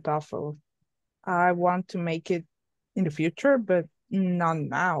did the TOEFL. I want to make it in the future, but not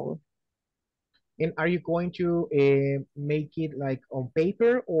now. And are you going to make it like on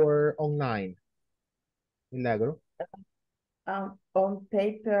paper or online, Milagro? On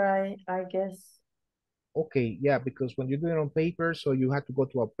paper, I guess. Okay, yeah, because when you do it on paper, so you have to go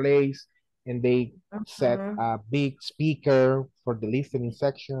to a place and they set a big speaker for the listening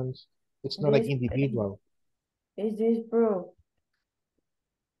sections. It's not like individual. Is this proof?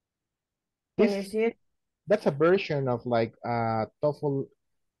 Can you see it? That's a version of like a TOEFL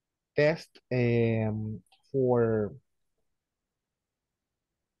test for,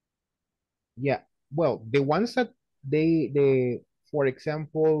 yeah, well, the ones that they for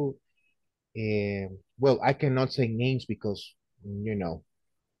example, well, I cannot say names because, you know,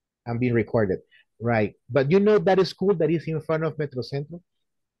 I'm being recorded, right? But you know that school that is in front of Metro Centro?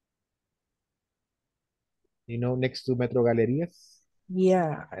 You know, next to Metro Galerías?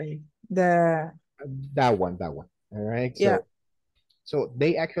 Yeah, the That one, all right? yeah. So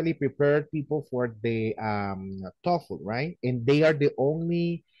they actually prepared people for the TOEFL, right? And they are the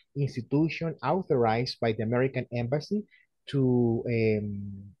only institution authorized by the American Embassy to,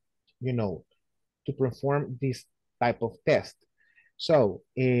 you know, to perform this type of test. So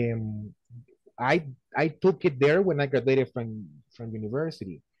I took it there when I graduated from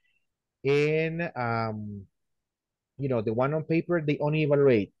university, and you know, the one on paper, they only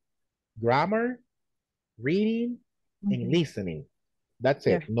evaluate grammar, reading, and listening. That's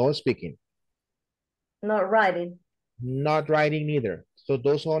it. No speaking. Not writing. Not writing neither. So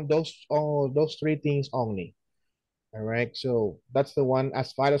those three things only. All right. So that's the one.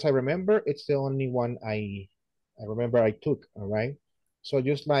 As far as I remember, it's the only one I remember I took. All right. So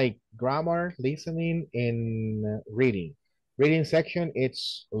just like grammar, listening, and reading. Reading section,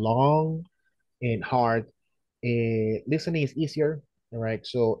 it's long. and hard. Listening is easier, right?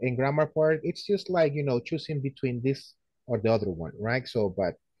 So in grammar part, it's just like, you know, choosing between this or the other one, right? So,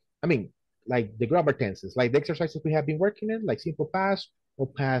 but I mean, like the grammar tenses, like the exercises we have been working in, like simple past or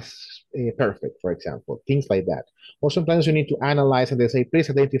past perfect, for example, things like that. Or sometimes you need to analyze and they say, please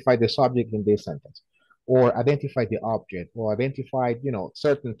identify the subject in this sentence, or identify the object, or identify, you know,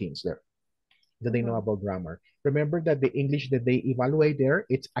 certain things there that they know about grammar. Remember that the English that they evaluate there,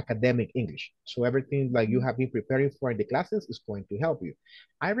 it's academic English. So everything like you have been preparing for in the classes is going to help you.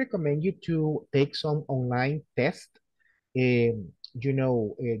 I recommend you to take some online test, you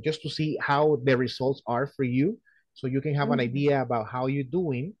know, just to see how the results are for you. So you can have an idea about how you're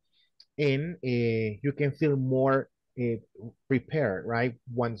doing and you can feel more prepared, right?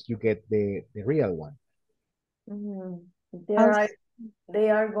 Once you get the real one. They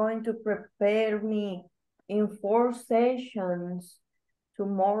are going to prepare me in 4 sessions.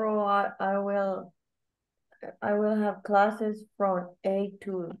 Tomorrow I will have classes from 8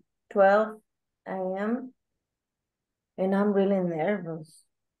 to 12 a.m. and I'm really nervous.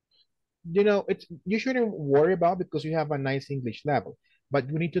 You know, it's you shouldn't worry about because you have a nice English level, but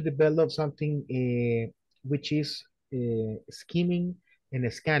you need to develop something which is skimming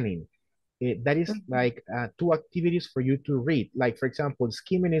and scanning. That is like two activities for you to read. Like for example,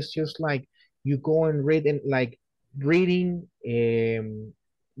 skimming is just like you go and read and like reading, you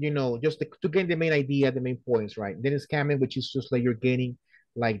know, just to gain the main idea, the main points, right? Then scanning, which is just like you're gaining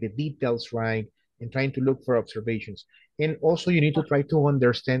like the details, right? And trying to look for observations. And also you need to try to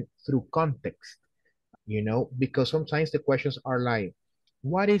understand through context, you know, because sometimes the questions are like,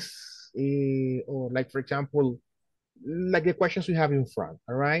 what is, or like for example, like the questions we have in front,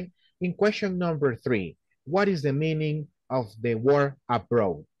 all right? In question number 3, what is the meaning of the word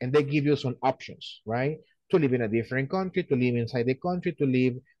abroad? And they give you some options, right? To live in a different country, to live inside the country, to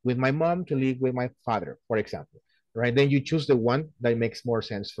live with my mom, to live with my father, for example, right? Then you choose the one that makes more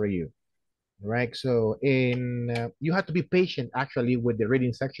sense for you, right? So you have to be patient actually with the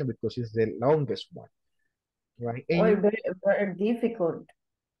reading section because it's the longest one, right? Well, And very difficult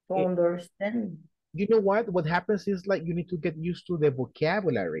to understand. you know what happens is like you need to get used to the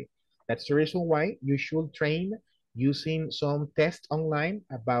vocabulary. That's the reason why you should train using some tests online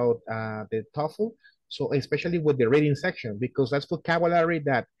about the TOEFL. So especially with the reading section, because that's vocabulary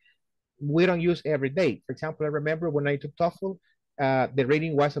that we don't use every day. For example, I remember when I took TOEFL, the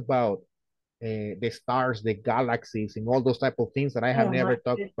reading was about the stars, the galaxies, and all those type of things that I have never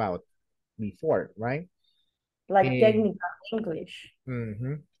talked about before, right? Like technical English.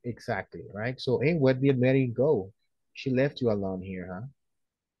 Exactly, right? So, hey, where did Mary go? She left you alone here, huh?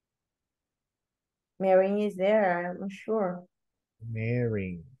 Mary is there, I'm sure.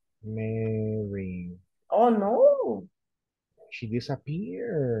 Mary. Oh, no. She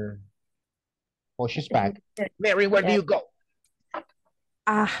disappeared. Oh, she's back. Mary, where do you go?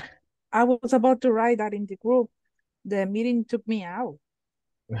 I was about to write that in the group. The meeting took me out.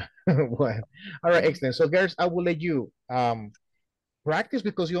 Well, all right, excellent. So, girls, I will let you practice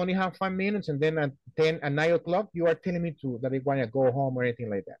because you only have 5 minutes, and then at 9 o'clock, you are telling me that you want to go home or anything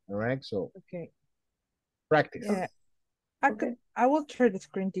like that. All right, so okay, practice. Yeah, I will share the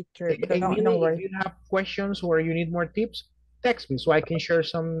screen, teacher. Hey, Don't Millie, worry. if you have questions or you need more tips, text me so I can share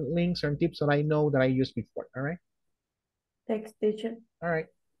some links and tips that I know that I used before. All right. Text, teacher. All right.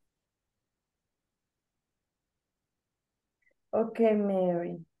 Okay,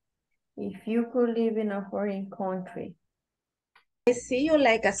 Mary. If you could live in a foreign country. I see you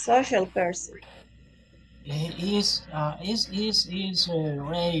like a social person. Is rare,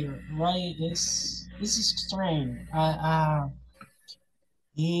 right? Is strange.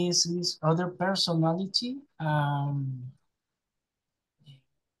 Is other personality.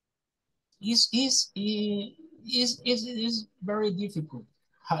 Is very difficult.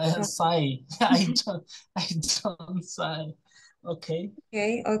 I say I don't say. Okay.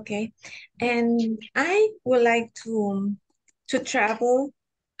 Okay. And I would like to travel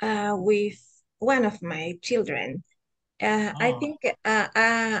with one of my children. I think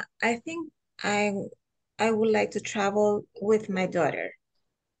I would like to travel with my daughter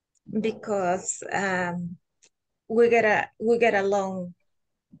because we get along.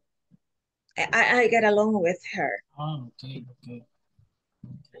 I get along with her. Oh, okay.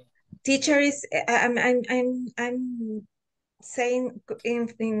 Teacher is I'm saying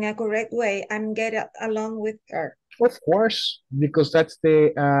in a correct way. I'm get along with her. Of course, because that's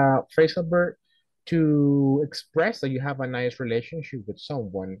the phrasal verb to express that you have a nice relationship with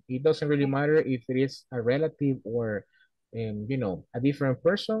someone. It doesn't really matter if it is a relative or, you know, a different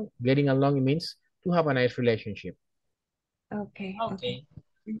person. Getting along means to have a nice relationship. Okay.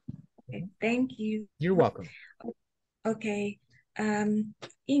 Okay, thank you. You're welcome. Okay,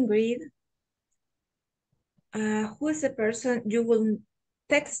 Ingrid, who is the person you will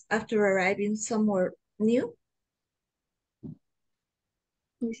text after arriving somewhere new?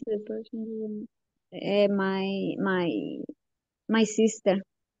 Who's the person who my sister.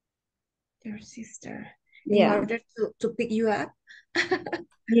 Your sister. In Yeah. order to pick you up?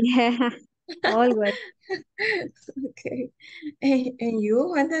 Yeah. Always. Okay. And you,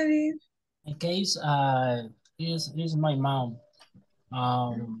 Juan David? In case is my mom.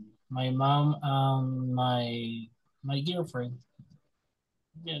 My mom and my girlfriend.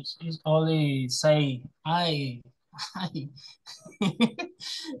 Yes, it's only say I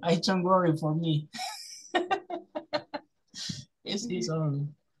I don't worry for me. It's only.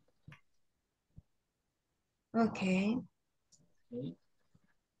 Okay. Okay.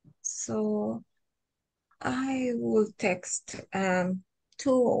 So I will text to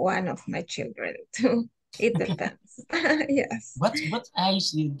one of my children too. It depends. Yes. What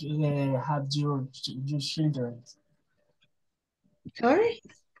age have your children? Sorry?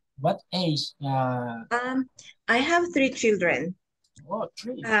 What age? I have 3 children. Oh,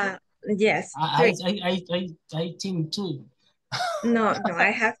 3. Yes, I 3. I think 2. No,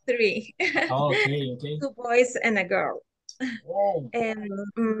 I have 3. Okay. 2 boys and a girl. Oh. And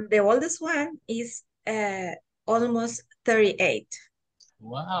the oldest one is almost 38.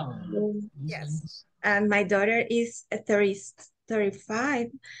 Wow. Yes. And my daughter is 35,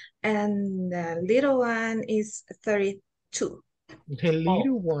 and the little one is 32. The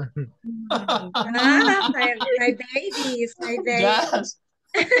little one. My babies, my babies.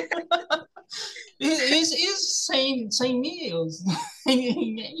 Yes. It's same meals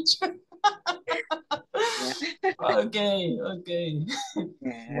in age. Okay.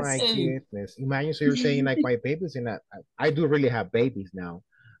 My Yes. goodness. Imagine, so you're saying like my babies, and I do really have babies now.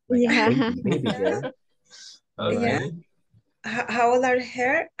 Like Yeah. baby girl. All Yeah. right. How old are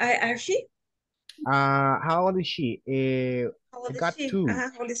she? How old is she? How I old is got she? two.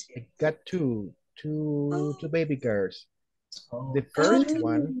 How old is she? I got two Oh. baby girls. Oh. The first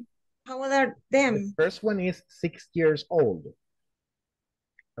one. How old are The them? first one is 6 years old.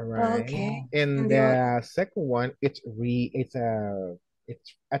 All right. Okay. And And the other? the second one, it's a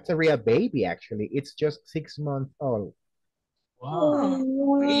real baby actually. It's just 6 months old. Wow.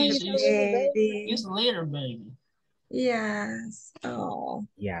 Oh, It's, it's a it's, baby. it's later, baby. Yes. Oh,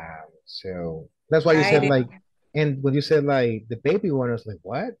 Yeah. So that's why you said excited. like, and when you said like the baby one, I was like,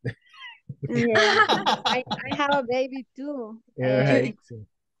 what? Yeah. I have a baby too. Yeah, right.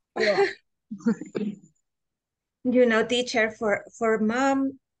 Yeah. Teacher, for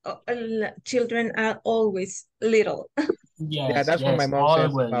mom, children are always little. Yeah, Yes, that's what my mom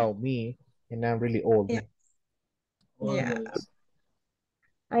says always. about me, and I'm really old. Yeah. Yeah. Always.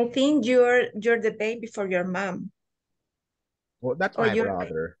 I think you're the baby for your mom. Well, that's Or my you're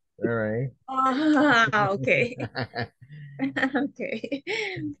brother. All right. okay. Okay.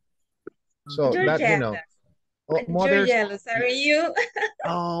 So You're that, jealous. You're mothers. jealous, are you?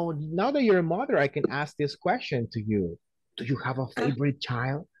 Oh, now that you're a mother, I can ask this question to you. Do you have a favorite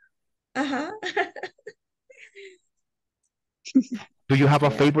child? Uh-huh. Do you have a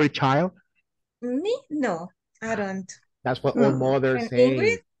Yeah. favorite child? Me? No, I don't. That's what all mothers And say.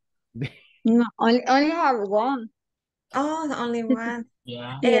 Ingrid? No, only have one. Oh, only one.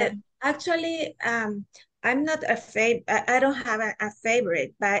 Yeah. Actually, I'm not a I don't have a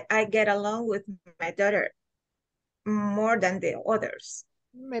favorite, but I get along with my daughter more than the others.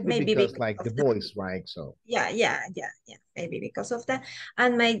 Maybe because like the boys, right? So Yeah. Maybe because of that.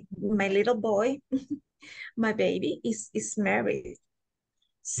 And my little boy, my baby is married.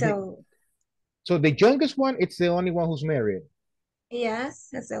 So the youngest one, it's the only one who's married. yes,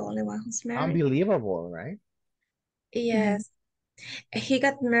 that's the only one who's married. Unbelievable, right? Yes. He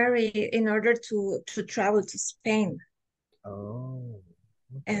got married in order to travel to Spain. Oh.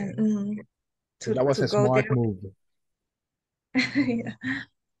 And So that was to a go smart there. move. Yeah.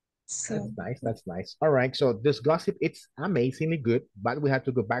 So That's nice. All right. So this gossip, it's amazingly good, but we have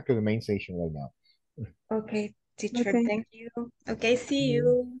to go back to the main station right now. okay, teacher, Okay. thank you. Okay, see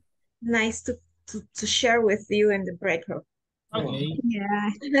you. Nice to share with you in the break room. Okay. Yeah.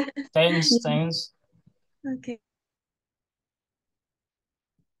 Thanks. Okay.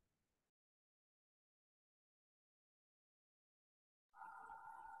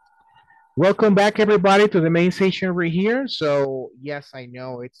 Welcome back, everybody, to the main station right here. So yes, I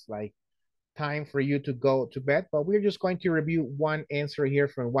know it's like time for you to go to bed, but we're just going to review one answer here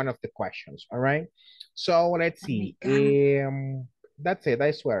from one of the questions. All right. So let's see. That's it.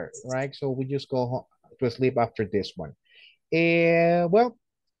 I swear. Right. So we just go home to sleep after this one. Well,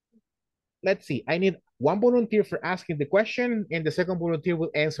 let's see. I need one volunteer for asking the question, and the second volunteer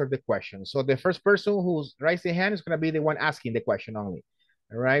will answer the question. So the first person who's raised their hand is going to be the one asking the question only.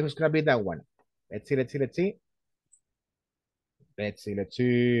 All right, who's going to be that one? Let's see, let's see, let's see. Let's see, let's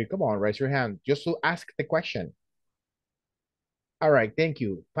see. Come on, raise your hand just to ask the question. All right, thank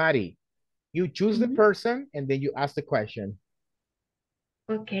you. Patty, you choose the person and then you ask the question.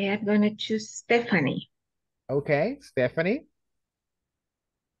 Okay, I'm going to choose Stephanie. Okay, Stephanie.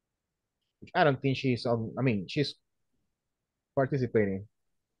 I don't think she's on, I mean, she's participating.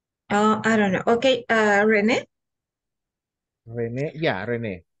 I don't know. Okay, Rene. Rene, yeah,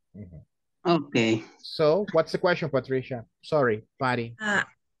 Rene. Okay. So what's the question, Patricia? Sorry, Patty.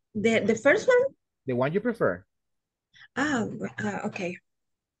 The first one? The one you prefer. Okay.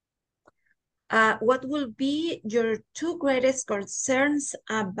 What will be your two greatest concerns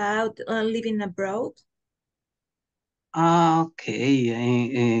about living abroad?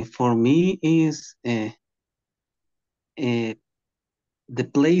 Okay, for me is the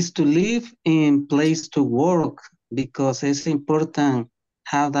place to live and place to work, because it's important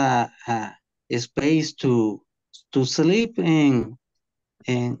have a space to sleep and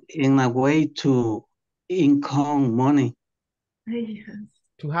in a way to income money. Yes.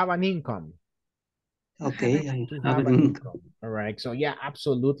 To have an income. Okay, To have an income. All right. So yeah,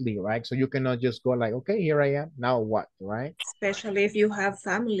 absolutely. Right. So you cannot just go like, okay, here I am. Now what? Right. Especially if you have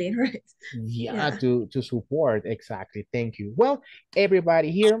family, right? Yeah. To support. Exactly. Thank you. Well, everybody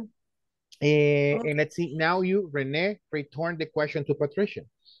here. And let's see. Now you, Rene, return the question to Patricia.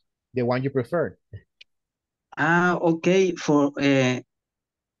 The one you prefer. Okay. For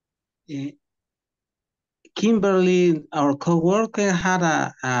Kimberly, our co-worker, had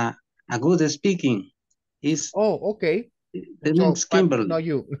a good speaking. Okay. The name's Kimberly. No,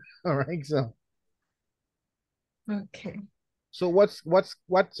 you. All right. So. Okay. So what's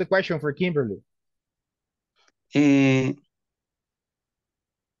the question for Kimberly?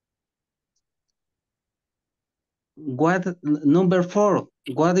 What number 4?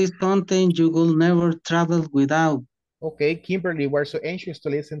 What is something you will never travel without? Okay, Kimberly, we're so anxious to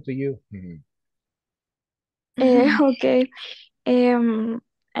listen to you. Okay.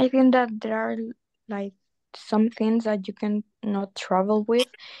 I think that there are like some things that you can not travel with.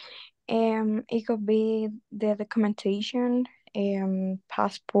 It could be the documentation,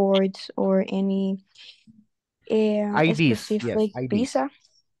 passports, or any IDs, specific yes, IDs. visa.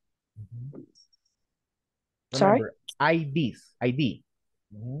 Remember, Sorry? IDs, ID.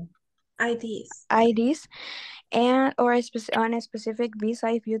 IDs, and or on a specific visa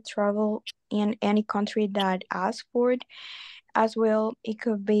if you travel in any country that asks for it. As well, it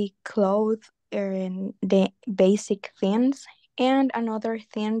could be clothes and the basic things. And another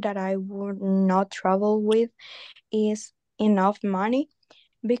thing that I would not travel with is enough money,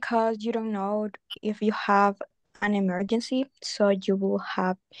 because you don't know if you have an emergency, so you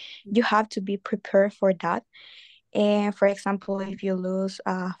have to be prepared for that. And for example, if you lose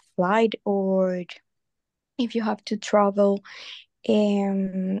a flight, or if you have to travel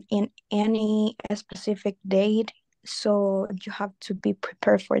in any specific date, so you have to be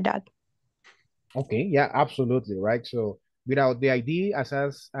prepared for that. Okay, yeah, absolutely, right? So without the ID, as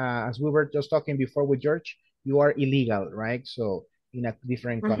we were just talking before with George, you are illegal, right? So in a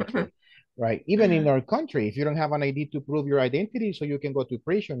different country, right? Even in our country, if you don't have an ID to prove your identity, so you can go to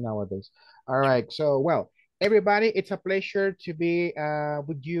prison nowadays. All right, so well, everybody, it's a pleasure to be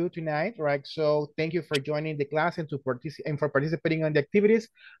with you tonight, right? So thank you for joining the class and for participating on the activities.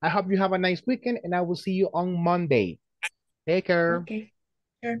 I hope you have a nice weekend, and I will see you on Monday. Take care. Okay.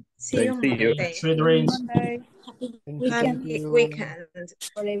 Sure. See you Monday. Sweet dreams. Monday. Happy weekend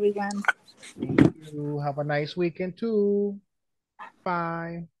for everyone. Thank you. Have a nice weekend too.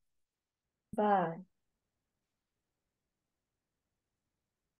 Bye. Bye.